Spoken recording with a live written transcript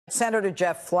Senator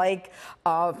Jeff Flake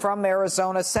from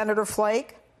Arizona. Senator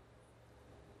Flake?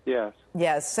 Yes.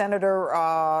 Yes, Senator,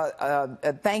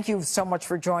 thank you so much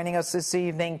for joining us this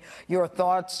evening. Your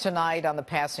thoughts tonight on the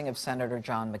passing of Senator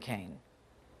John McCain?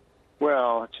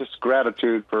 Well, just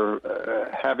gratitude for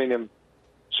having him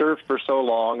serve for so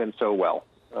long and so well.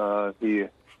 He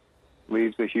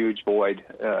leaves a huge void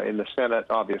in the Senate,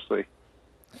 obviously.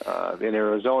 In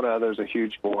Arizona, there's a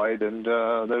huge void, and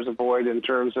there's a void in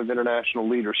terms of international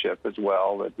leadership as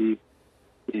well that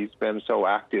he's been so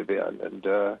active in,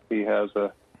 and he has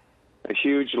a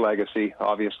huge legacy,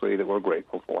 obviously, that we're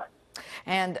grateful for.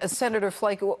 And Senator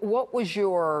Flake, what was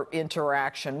your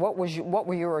interaction? What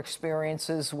were your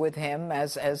experiences with him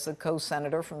as the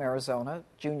co-senator from Arizona,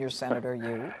 junior senator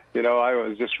you? You know, I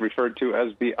was just referred to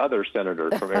as the other senator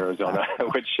from Arizona,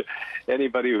 which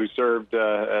anybody who served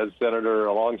as senator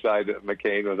alongside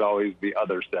McCain was always the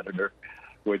other senator,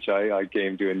 which I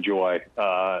came to enjoy.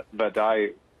 But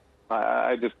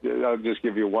I'll just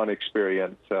give you one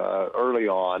experience. Early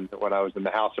on, when I was in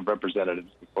the House of Representatives,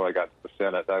 before I got to the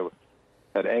Senate, I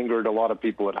had angered a lot of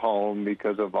people at home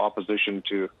because of opposition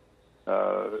to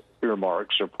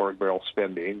earmarks or pork barrel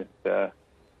spending.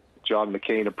 John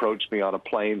McCain approached me on a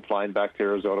plane flying back to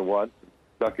Arizona once,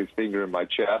 stuck his finger in my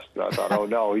chest, and I thought, oh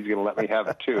no, he's going to let me have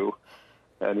it too.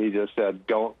 And he just said,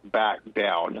 don't back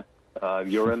down.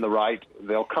 You're in the right.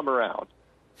 They'll come around.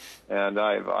 And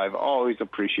I've always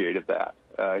appreciated that.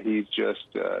 He's just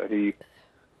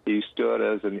he stood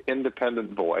as an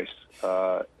independent voice,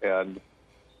 and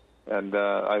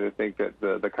I think that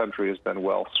the country has been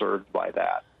well served by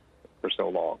that for so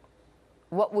long.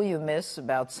 What will you miss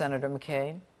about Senator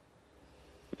McCain?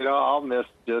 You know, I'll miss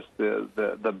just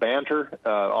the banter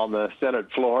on the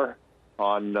Senate floor,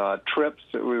 on trips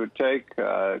that we would take,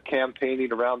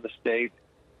 campaigning around the state.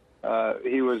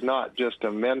 He was not just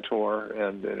a mentor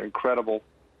and an incredible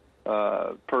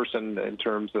person in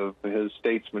terms of his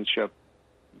statesmanship,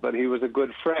 but he was a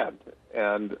good friend,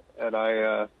 and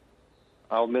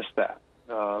I'll miss that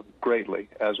greatly,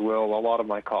 as will a lot of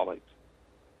my colleagues.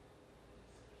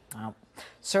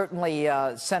 Certainly,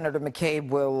 Senator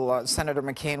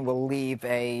McCain will leave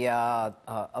a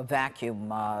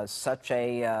vacuum, such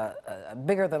a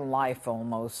bigger than life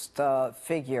almost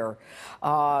figure.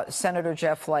 Senator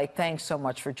Jeff Flake, thanks so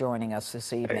much for joining us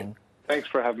this evening. Hey, thanks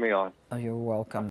for having me on. Oh, you're welcome.